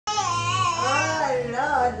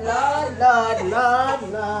Lord, Lord, Lord,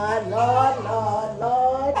 Lord, Lord, Lord,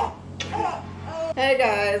 Lord. Hey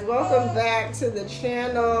guys, welcome back to the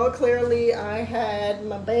channel. Clearly I had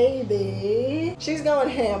my baby. She's going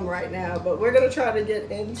ham right now, but we're gonna try to get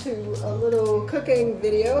into a little cooking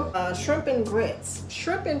video. Shrimp and grits,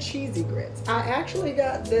 shrimp and cheesy grits. I actually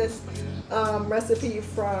got this recipe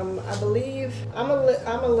from, I believe, I'm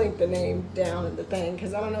gonna link the name down in the thing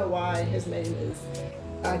because I don't know why his name is,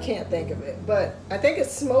 I can't think of it, but I think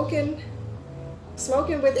it's Smokin'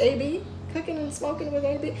 with AB, cooking and smoking with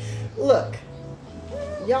AB. Look,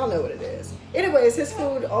 y'all know what it is. Anyways, his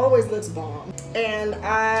food always looks bomb, and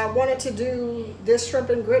I wanted to do this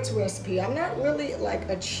shrimp and grits recipe. I'm not really like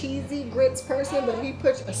a cheesy grits person, but he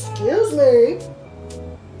put, excuse me,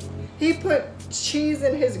 he put cheese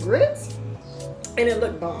in his grits and it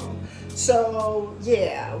looked bomb. So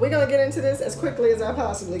yeah, we're gonna get into this as quickly as I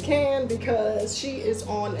possibly can because she is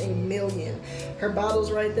on a million. Her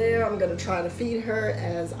bottle's right there. I'm gonna try to feed her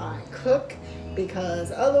as I cook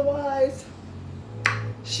because otherwise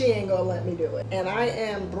she ain't gonna let me do it. And I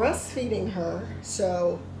am breastfeeding her,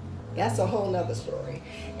 so that's a whole nother story.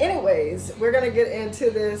 Anyways, we're gonna get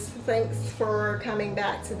into this. Thanks for coming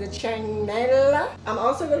back to the channel. I'm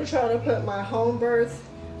also gonna try to put my home birth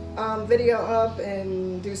video up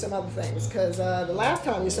and do some other things because the last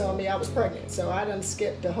time you saw me I was pregnant, so I done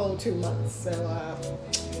skipped the whole 2 months. So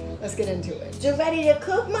let's get into it. You ready to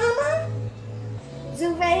cook, mama?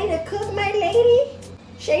 You ready to cook, my lady?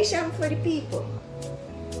 Say something for the people.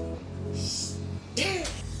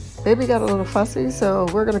 Baby got a little fussy, so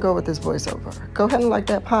we're gonna go with this voiceover. Go ahead and light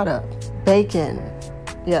that pot up. Bacon,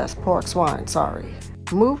 yes, pork, swine, sorry.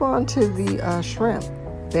 Move on to the shrimp.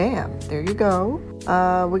 Bam, there you go.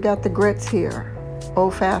 We got the grits here,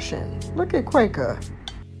 old-fashioned. Look at Quaker.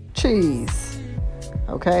 Cheese,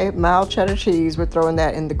 okay, mild cheddar cheese. We're throwing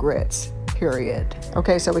that in the grits, period.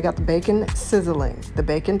 Okay, so we got the bacon sizzling. The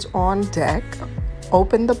bacon's on deck.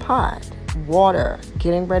 Open the pot. Water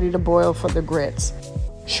getting ready to boil for the grits.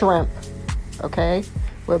 Shrimp, okay?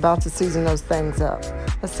 We're about to season those things up.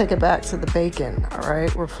 Let's take it back to the bacon, all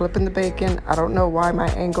right? We're flipping the bacon. I don't know why my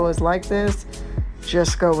angle is like this.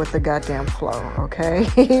 Just go with the goddamn flow, okay?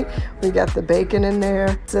 We got the bacon in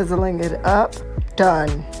there, sizzling it up,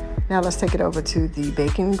 done. Now let's take it over to the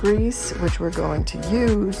bacon grease, which we're going to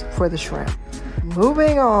use for the shrimp.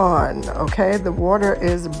 Moving on, okay? The water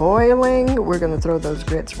is boiling. We're gonna throw those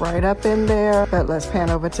grits right up in there, but let's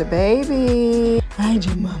pan over to baby. Hi,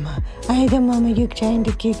 mama. Hi, mama. You're trying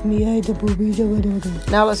to kick me. Hi, the boobies.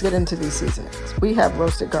 Now let's get into these seasonings. We have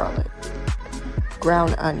roasted garlic,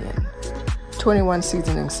 ground onion, 21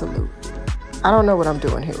 seasoning salute. I don't know what I'm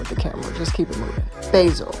doing here with the camera. Just keep it moving.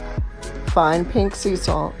 Basil, fine pink sea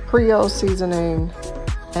salt, Creole seasoning,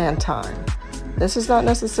 and thyme. This is not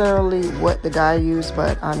necessarily what the guy used,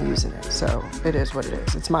 but I'm using it. So it is what it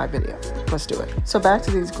is. It's my video. Let's do it. So back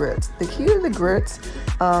to these grits. The key to the grits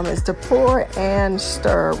is to pour and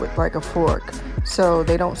stir with like a fork so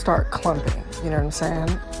they don't start clumping. You know what I'm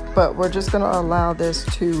saying? But we're just going to allow this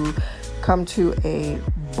to come to a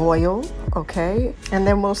boil, okay? And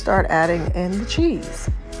then we'll start adding in the cheese.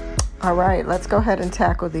 All right, let's go ahead and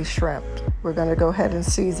tackle these shrimp. We're gonna go ahead and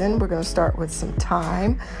season. We're gonna start with some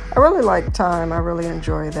thyme. I really like thyme, I really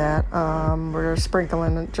enjoy that. We're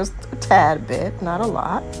sprinkling just a tad bit, not a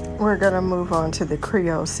lot. We're gonna move on to the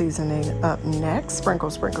Creole seasoning up next. Sprinkle,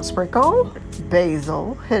 sprinkle, sprinkle.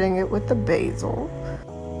 Basil, hitting it with the basil.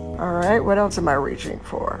 All right, what else am I reaching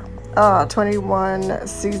for? 21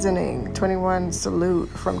 seasoning, 21 salute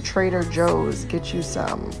from Trader Joe's. Get you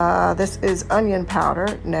some. This is onion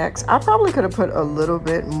powder next. I probably could have put a little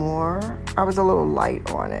bit more. I was a little light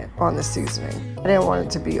on it, on the seasoning. I didn't want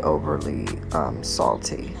it to be overly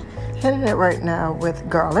salty. Hitting it right now with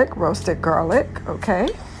garlic, roasted garlic, okay?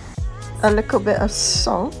 A little bit of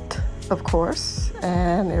salt, of course.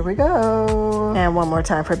 And there we go. And one more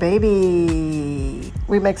time for baby.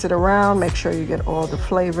 We mix it around, make sure you get all the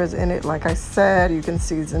flavors in it. Like I said, you can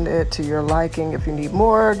season it to your liking. If you need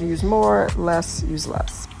more, use more, less, use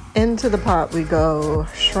less. Into the pot we go.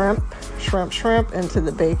 Shrimp, shrimp, shrimp into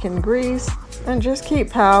the bacon grease. And just keep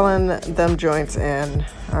piling them joints in,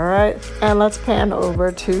 all right? And let's pan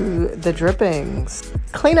over to the drippings.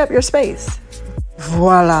 Clean up your space.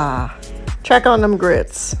 Voila. Check on them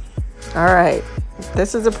grits. All right.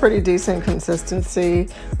 This is a pretty decent consistency.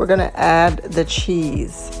 We're gonna add the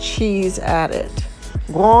cheese. Cheese added.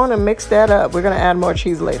 Go on and mix that up. We're gonna add more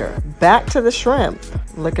cheese later. Back to the shrimp.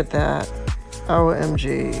 Look at that.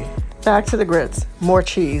 OMG. Back to the grits. More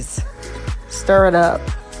cheese. Stir it up.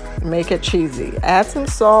 Make it cheesy. Add some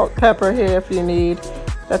salt, pepper here if you need.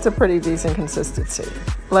 That's a pretty decent consistency.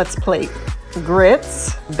 Let's plate.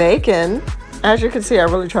 grits, bacon. As you can see, I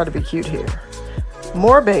really try to be cute here.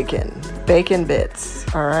 More bacon, bacon bits.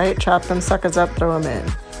 All right, chop them suckers up, throw them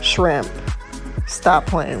in. Shrimp. Stop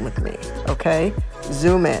playing with me, okay?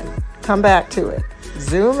 Zoom in. Come back to it.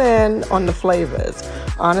 Zoom in on the flavors.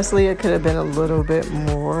 Honestly, it could have been a little bit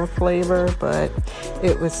more flavor, but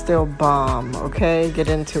it was still bomb, okay? Get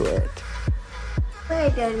into it. Where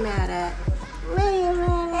does matter?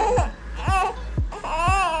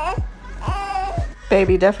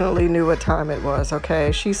 Baby definitely knew what time it was,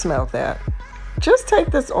 okay? She smelled that. Just take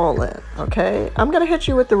this all in, okay? I'm gonna hit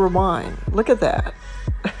you with the rewind. Look at that.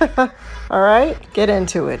 All right, get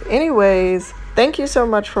into it. Anyways, thank you so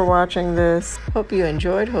much for watching this. Hope you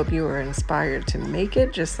enjoyed. Hope you were inspired to make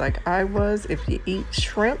it just like I was. If you eat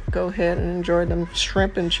shrimp, go ahead and enjoy them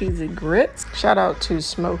shrimp and cheesy grits. Shout out to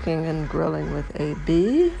Smoking and Grilling with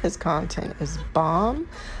AB. His content is bomb.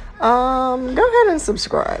 Go ahead and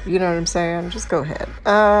subscribe. You know what I'm saying? Just go ahead.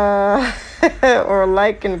 Or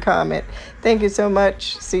like and comment. Thank you so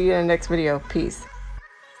much. See you in the next video. Peace.